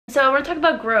So I want to talk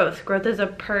about growth. Growth as a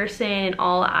person in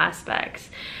all aspects.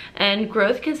 And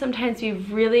growth can sometimes be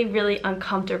really, really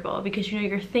uncomfortable because, you know,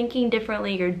 you're thinking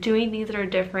differently, you're doing things that are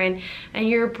different, and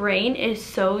your brain is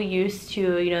so used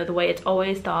to, you know, the way it's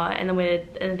always thought and the way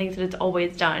and the things that it's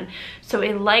always done. So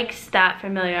it likes that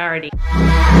familiarity.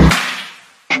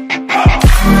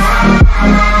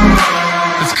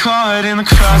 It's caught in the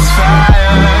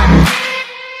crossfire.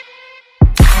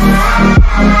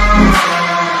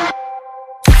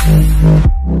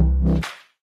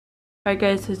 Alright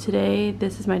guys, so today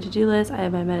this is my to-do list. I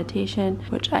have my meditation,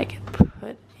 which I can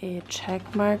put a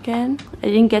check mark in. I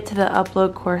didn't get to the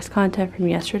upload course content from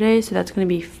yesterday, so that's going to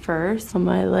be first on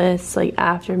my list, like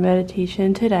after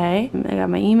meditation today. I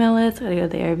got my email list, I gotta go to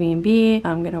the Airbnb,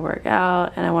 I'm gonna work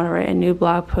out, and I want to write a new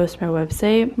blog post for my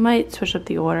website. Might switch up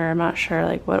the order, I'm not sure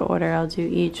like what order I'll do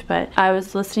each, but I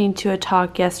was listening to a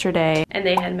talk yesterday and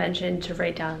they had mentioned to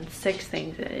write down 6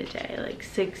 things in a day. Like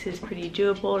 6 is pretty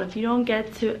doable, and if you don't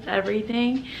get to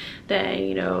everything, then,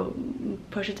 you know,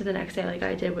 push it to the next day like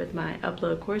I did with my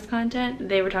upload course content.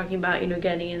 They were talking about, you know,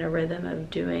 getting in a rhythm of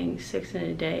doing 6 in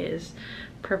a day is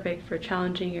perfect for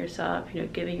challenging yourself, you know,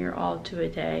 giving your all to a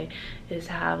day is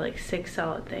to have like 6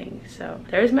 solid things. So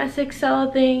there's my 6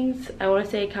 solid things. I want to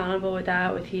stay accountable with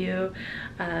that with you,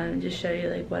 just show you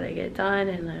like what I get done,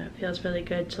 and it feels really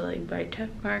good to like write check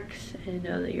marks and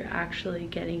know that you're actually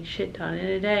getting shit done in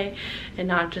a day and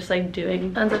not just like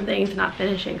doing tons of things and not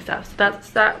finishing stuff. So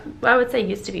that I would say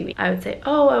used to be me. I would say,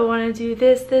 oh, I want to do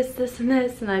this, and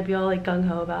this, and I'd be all like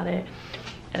gung-ho about it.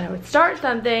 And I would start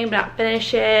something but not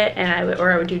finish it, and I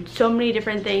would do so many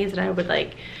different things, and I would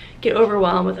like get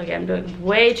overwhelmed with, okay, I'm doing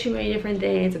way too many different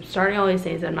things, I'm starting all these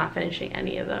things and I'm not finishing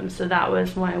any of them. So that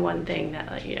was my one thing that,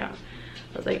 like, you know,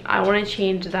 I was like, I want to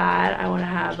change that. I want to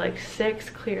have like 6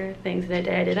 clear things in a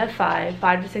day. I did have 5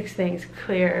 to 6 things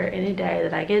clear in a day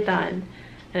that I get done,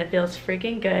 and it feels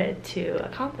freaking good to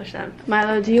accomplish them.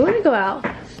 Milo, do you want to go out?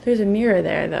 There's a mirror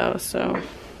there though, so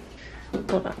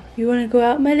hold on. You want to go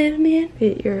out, my little man?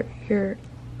 Your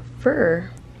fur.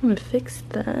 I'm gonna fix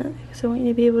that because I want you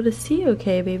to be able to see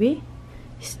okay, baby.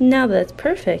 Now that's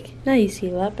perfect. Now you see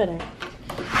a lot better.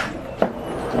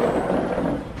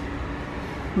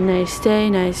 Nice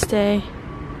day, nice day.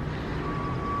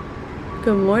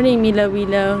 Good morning, Milo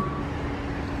Wilo.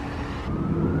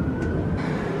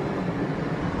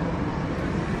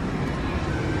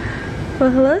 Well,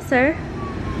 hello, sir.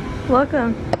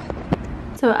 Welcome.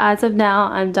 So as of now,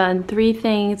 I'm done 3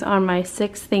 things on my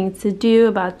 6 things to do.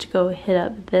 About to go hit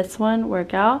up this one,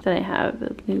 workout. Then I have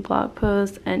the new blog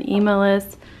post and email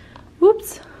list.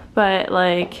 Whoops. But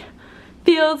like,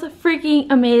 feels freaking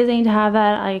amazing to have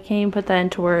that. I can't even put that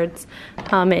into words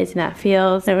how amazing that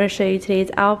feels. I'm going to show you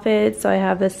today's outfit. So I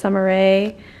have this Summer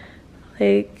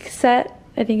like set.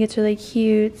 I think it's really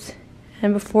cute.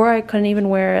 And before I couldn't even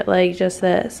wear it like just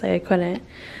this. Like I couldn't.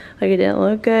 Like it didn't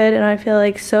look good, and I feel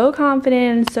like so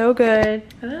confident and so good.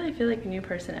 I literally feel like a new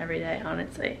person every day,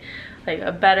 honestly. Like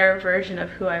a better version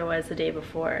of who I was the day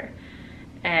before.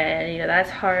 And you know, that's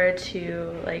hard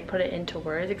to like put it into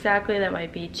words exactly. That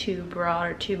might be too broad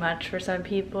or too much for some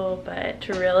people, but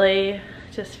to really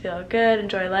just feel good,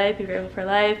 enjoy life, be grateful for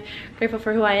life, grateful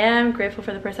for who I am, grateful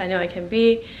for the person I know I can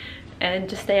be, and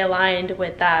just stay aligned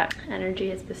with that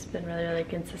energy has just been really, really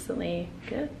consistently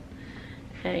good.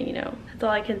 And you know, that's all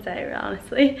I can say,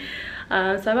 honestly. So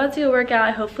I'm about to go work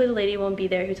out. Hopefully the lady won't be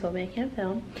there who told me I can't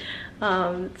film.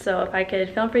 So if I could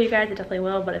film for you guys, I definitely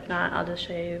will, but if not, I'll just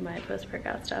show you my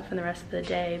post-workout stuff and the rest of the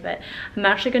day. But I'm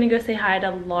actually gonna go say hi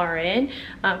to Lauren,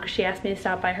 because she asked me to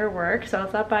stop by her work. So I'll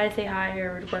stop by and say hi.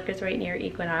 Her work is right near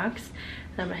Equinox.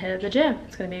 I'm gonna head to the gym.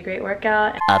 It's gonna be a great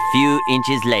workout. A few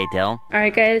inches later.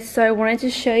 Alright guys, so I wanted to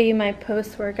show you my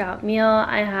post-workout meal.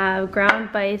 I have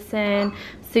ground bison,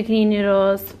 zucchini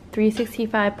noodles,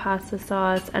 365 pasta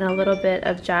sauce, and a little bit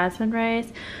of jasmine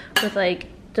rice with like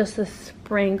just a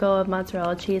sprinkle of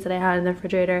mozzarella cheese that I had in the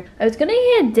refrigerator. I was gonna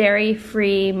get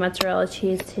dairy-free mozzarella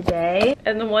cheese today,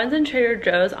 and the ones in Trader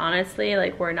Joe's, honestly,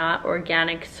 like, were not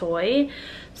organic soy.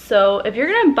 So if you're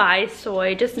gonna buy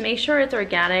soy, just make sure it's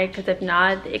organic, because if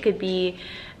not, it could be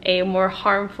a more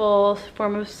harmful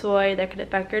form of soy that could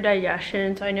affect your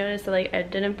digestion. So I noticed that like I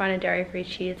didn't find a dairy-free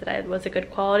cheese that was a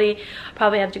good quality.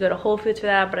 Probably have to go to Whole Foods for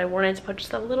that, but I wanted to put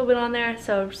just a little bit on there,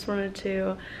 so I just wanted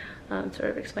to sort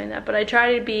of explain that. But I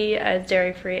try to be as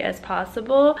dairy-free as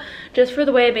possible, just for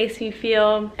the way it makes me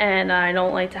feel, and I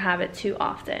don't like to have it too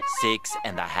often.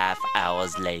 6.5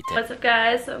 hours later. What's up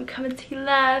guys? So I'm coming to you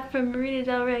live from Marina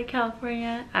Del Rey,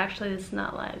 California. Actually, this is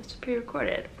not live, it's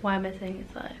pre-recorded. Why am I saying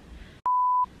it's live?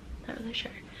 Not really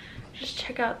sure. Just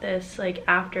check out this like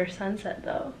after sunset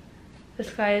though. The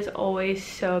sky is always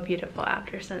so beautiful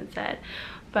after sunset.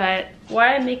 But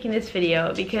why I'm making this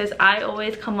video, because I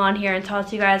always come on here and talk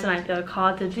to you guys when I feel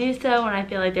called to do so, when I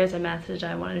feel like there's a message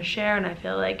I want to share and I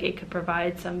feel like it could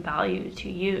provide some value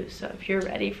to you. So if you're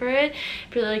ready for it,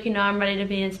 if you're like, you know, I'm ready to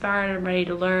be inspired, I'm ready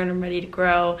to learn, I'm ready to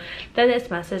grow, then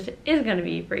this message is going to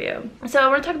be for you. So I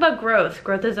want to talk about growth.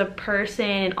 Growth as a person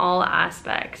in all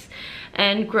aspects.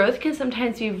 And growth can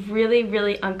sometimes be really,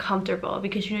 really uncomfortable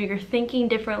because, you know, you're thinking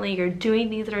differently, you're doing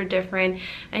things that are different,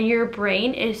 and your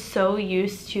brain is so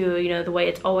used to, you know, the way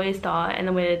it's always thought and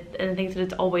the way and the things that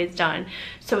it's always done.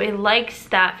 So it likes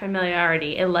that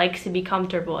familiarity. It likes to be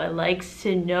comfortable. It likes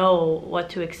to know what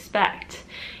to expect.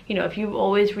 You know, if you've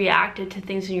always reacted to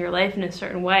things in your life in a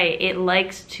certain way, it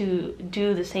likes to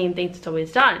do the same things it's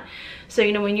always done. So,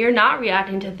 you know, when you're not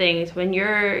reacting to things, when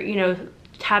you're, you know,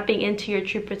 tapping into your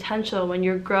true potential, when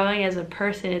you're growing as a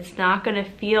person, it's not going to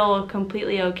feel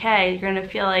completely okay. You're going to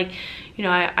feel like, you know,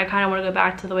 I kind of want to go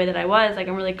back to the way that I was, like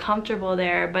I'm really comfortable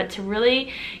there. But to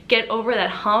really get over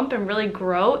that hump and really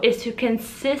grow is to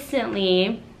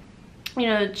consistently, you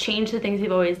know, change the things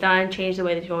you've always done, change the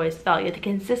way that you've always felt. You have to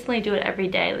consistently do it every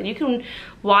day. Like, you can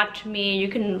watch me, you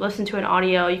can listen to an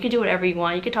audio, you can do whatever you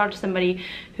want. You can talk to somebody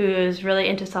who's really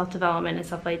into self-development and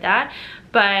stuff like that.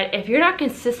 But if you're not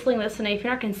consistently listening, if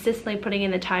you're not consistently putting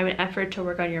in the time and effort to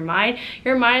work on your mind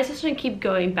is just going to keep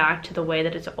going back to the way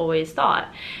that it's always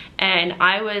thought. And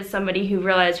I was somebody who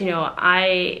realized, you know,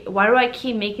 why do I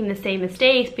keep making the same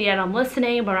mistakes, but yet I'm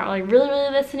listening, but I'm not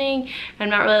really listening, and I'm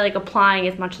not really like applying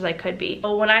as much as I could be.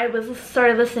 But when I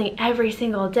started listening every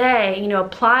single day, you know,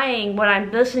 applying what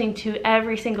I'm listening to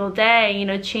every single day, you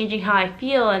know, changing how I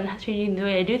feel and changing the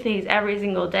way I do things every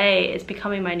single day is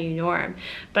becoming my new norm.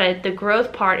 But the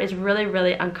growth part is really,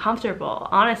 really uncomfortable,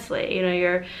 honestly. You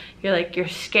know, you're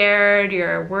scared,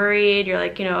 you're worried, you're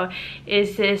like, you know,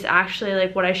 is this actually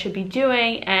like what I should be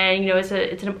doing? And, you know, it's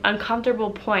an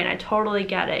uncomfortable point. I totally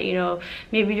get it. You know,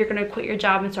 maybe you're gonna quit your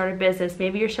job and start a business.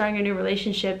 Maybe you're starting a new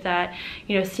relationship that,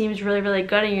 you know, seems really, really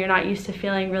good and you're not used to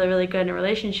feeling really, really good in a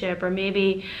relationship. Or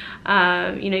maybe,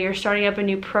 you know, you're starting up a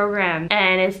new program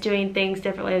and it's doing things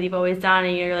differently than you've always done,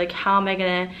 and you're like, how am I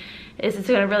gonna, is this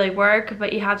gonna really work?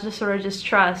 But you have to sort of just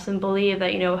trust and believe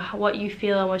that, you know, what you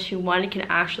feel and what you want can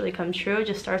actually come true. It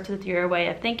just starts with your way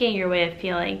of thinking, your way of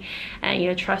feeling, and, you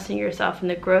know, trusting yourself. And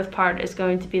the growth part is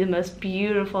going to be the most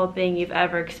beautiful thing you've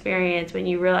ever experienced, when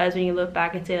you realize, when you look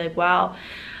back and say like, wow,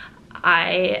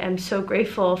 I am so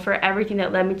grateful for everything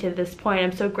that led me to this point.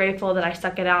 I'm so grateful that I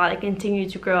stuck it out. I continue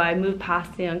to grow. I moved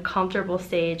past the uncomfortable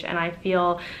stage, and I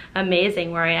feel amazing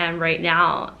where I am right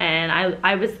now. And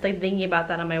I was like thinking about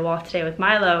that on my walk today with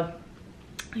Milo.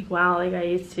 Like, wow, like I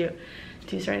used to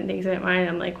do certain things in my mind.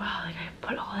 I'm like, wow, like I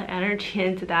put all that energy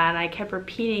into that, and I kept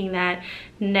repeating that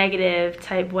negative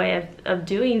type way of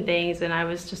doing things, and I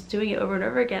was just doing it over and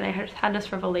over again. I had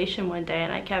this revelation one day,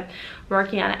 and I kept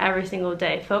working on it every single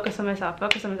day. Focus on myself,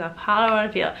 focus on myself. How do I want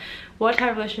to feel? What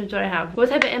type of relationship do I have? What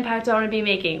type of impact do I want to be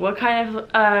making? What kind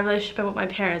of relationship I want with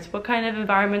my parents? What kind of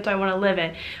environment do I want to live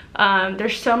in?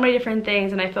 There's so many different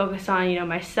things, and I focus on, you know,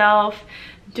 myself,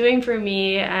 doing for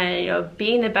me, and, you know,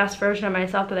 being the best version of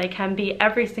myself that I can be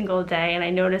every single day. And I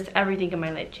noticed everything in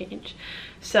my life change.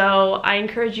 So I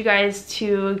encourage you guys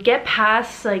to get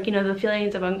past, like, you know, the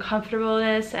feelings of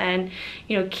uncomfortableness, and,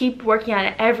 you know, keep working on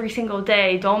it every single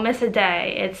day. Don't miss a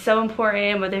day. It's so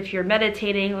important, whether if you're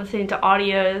meditating, listening to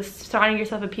audios, surrounding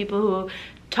yourself with people who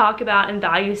talk about and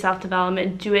value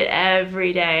self-development. Do it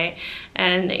every day,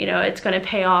 and, you know, it's going to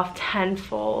pay off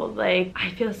tenfold. Like, I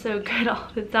feel so good all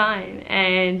the time,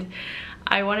 and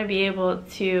I want to be able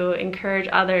to encourage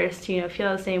others to, you know,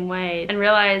 feel the same way, and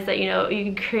realize that, you know, you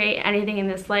can create anything in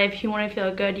this life. If you want to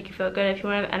feel good, you can feel good. If you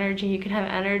want to have energy, you can have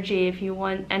energy. If you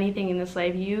want anything in this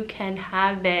life, you can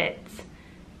have it.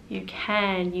 You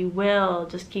can, you will.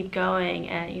 Just keep going,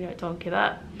 and, you know, don't give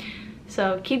up.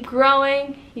 So keep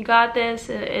growing. You got this.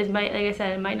 It might, like I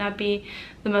said, it might not be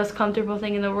the most comfortable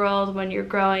thing in the world when you're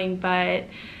growing, but,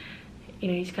 you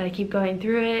know, you just gotta keep going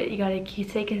through it. You gotta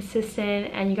stay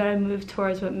consistent, and you gotta move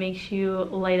towards what makes you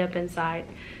light up inside.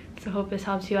 So I hope this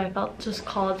helps you. I felt just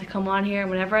called to come on here.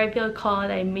 Whenever I feel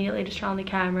called, I immediately just turn on the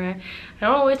camera. I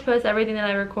don't always post everything that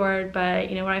I record,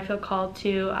 but, you know, when I feel called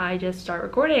to, I just start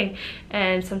recording.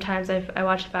 And sometimes I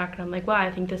watch it back and I'm like, wow,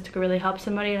 I think this could really help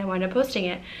somebody, and I wind up posting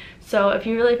it. So if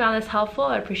you really found this helpful,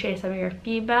 I appreciate some of your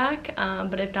feedback.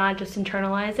 But if not, just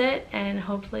internalize it, and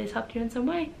hopefully it's helped you in some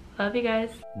way. Love you guys.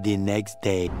 The next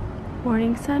day.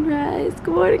 Morning sunrise.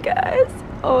 Good morning, guys.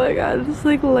 Oh my god, this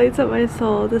like lights up my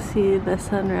soul to see the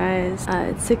sunrise.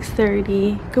 It's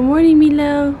 6:30. Good morning,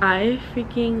 Milo. I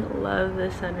freaking love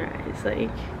the sunrise. Like,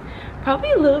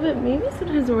 Probably a little bit, maybe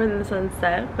sometimes more than the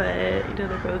sunset, but you know,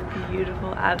 they're both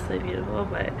beautiful, absolutely beautiful.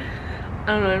 But I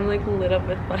don't know, I'm like lit up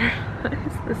with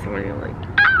butterflies this morning. I'm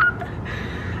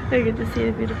like, I get to see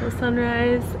a beautiful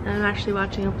sunrise, and I'm actually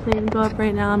watching a plane go up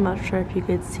right now. I'm not sure if you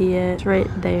could see it. It's right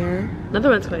there. Another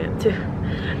one's going up too.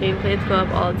 I mean, planes go up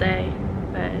all day,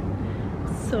 but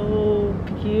so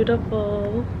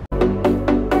beautiful.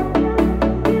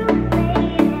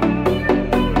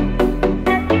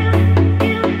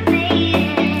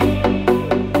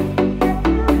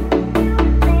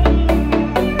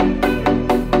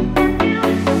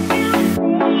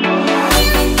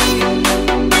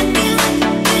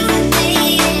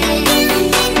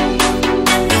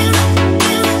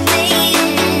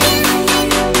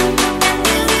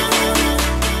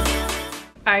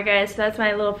 Alright guys, so that's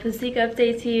my little physique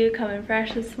update to you, coming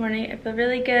fresh this morning. I feel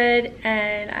really good,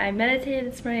 and I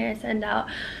meditated this morning. I sent out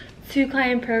 2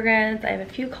 client programs. I have a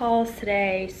few calls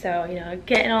today, so you know,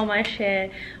 getting all my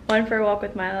shit. One for a walk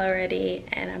with Milo already,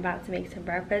 and I'm about to make some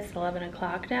breakfast. It's 11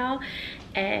 o'clock now,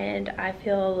 and I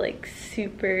feel like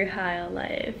super high on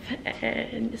life.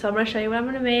 And so I'm gonna show you what I'm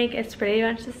gonna make. It's pretty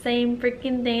much the same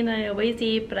freaking thing that I always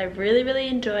eat, but I really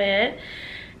enjoy it.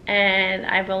 And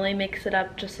I've only mixed it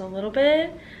up just a little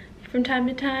bit from time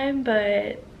to time,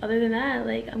 but other than that,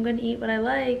 like, I'm gonna eat what I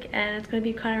like, and it's gonna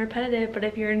be kind of repetitive. But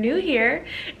if you're new here,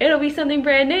 it'll be something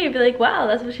brand new. You'll be like, wow,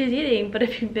 that's what she's eating. But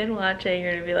if you've been watching,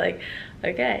 you're gonna be like,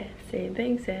 okay, same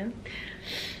thing, Sam.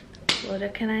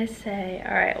 What can I say?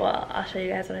 All right, well, I'll show you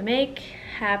guys what I make.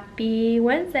 Happy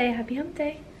Wednesday, happy hump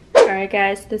day. Alright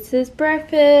guys, this is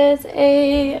breakfast.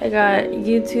 I got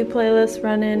YouTube playlist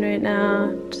running right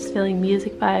now, just feeling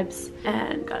music vibes,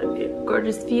 and got a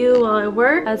gorgeous view while I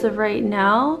work. As of right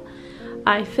now,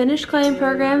 I finished client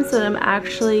programs, so I'm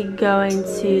actually going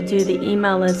to do the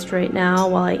email list right now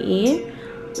while I eat,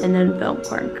 and then film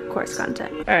course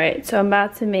content. Alright, so I'm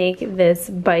about to make this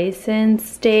bison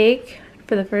steak.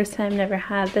 For the first time, never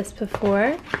had this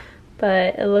before,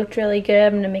 but it looked really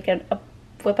good. I'm gonna make it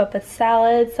whip up a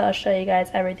salad, so I'll show you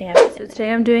guys everything I've done. So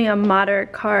today I'm doing a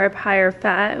moderate carb, higher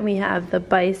fat, and we have the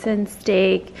bison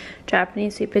steak,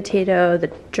 Japanese sweet potato, the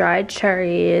dried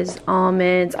cherries,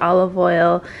 almonds, olive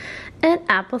oil, and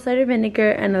apple cider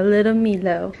vinegar, and a little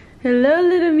Milo. Hello,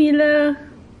 little Milo.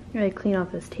 I'm gonna clean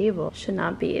off this table. It should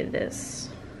not be this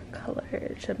color.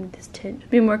 It should be this tint. It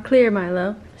should be more clear,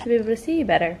 Milo. Should be able to see you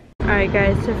better. Alright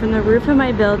guys, so from the roof of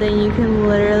my building, you can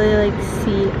literally like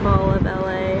see all of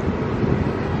LA.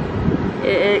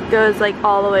 It goes like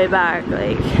all the way back,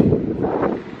 like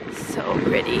so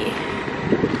pretty.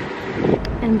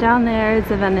 And down there is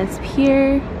the Venice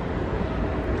Pier.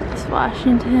 It's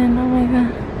Washington. Oh my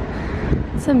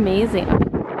god, it's amazing.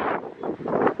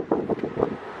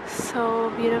 So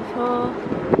beautiful.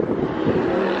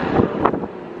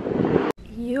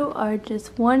 You are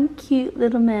just one cute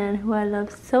little man who I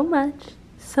love so much.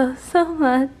 So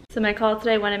much. So my call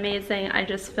today went amazing. I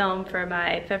just filmed for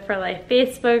my Fit for Life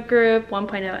Facebook group,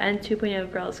 1.0 and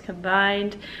 2.0 girls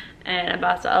combined, and I'm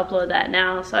about to upload that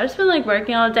now. So I've just been like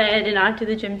working all day. I did not do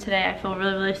the gym today. I feel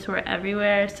really sore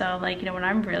everywhere. So like, you know, when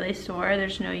I'm really sore,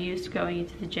 there's no use going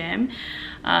into the gym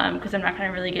because I'm not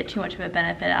gonna really get too much of a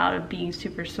benefit out of being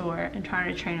super sore and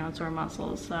trying to train on sore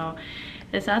muscles. So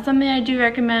it's not something I do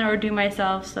recommend or do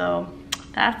myself. So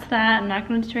that's that. I'm not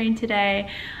going to train today.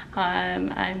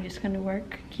 I'm just going to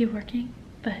keep working,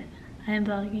 but I am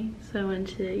vlogging, so I wanted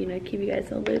to, you know, keep you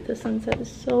guys in the loop. The sunset is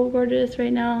so gorgeous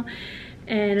right now,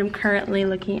 and I'm currently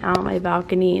looking out my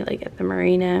balcony, like at the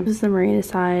marina. This is the marina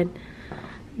side,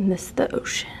 and this is the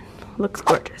ocean. Looks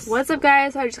gorgeous. What's up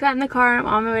guys? So I just got in the car. I'm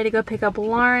on my way to go pick up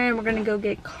Lauren. We're gonna go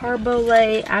get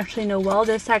Carbolite. Actually, Noelle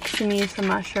just texted me, so I'm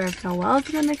not sure if Noelle's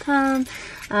gonna come.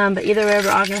 But either way,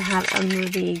 we're all gonna have a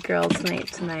movie girls night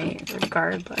tonight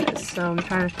regardless. So I'm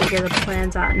trying to figure the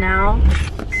plans out now.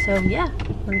 So yeah,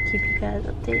 I'm gonna keep you guys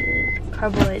updated.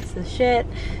 Carbolite's the shit.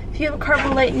 If you have a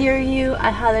Carbolite near you,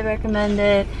 I highly recommend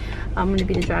it. I'm gonna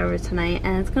be the driver tonight,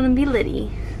 and it's gonna be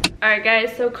litty. Alright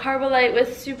guys, so Carbolite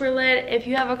was super lit. If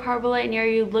you have a Carbolite near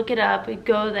you, look it up.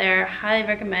 Go there. Highly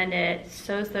recommend it.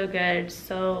 So good.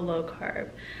 So low carb.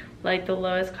 Like the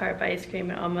lowest carb ice cream.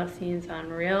 It almost seems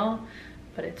unreal,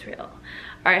 but it's real.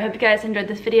 Alright, hope you guys enjoyed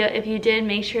this video. If you did,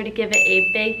 make sure to give it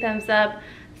a big thumbs up.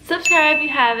 Subscribe if you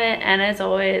haven't. And as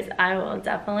always, I will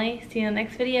definitely see you in the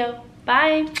next video.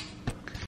 Bye!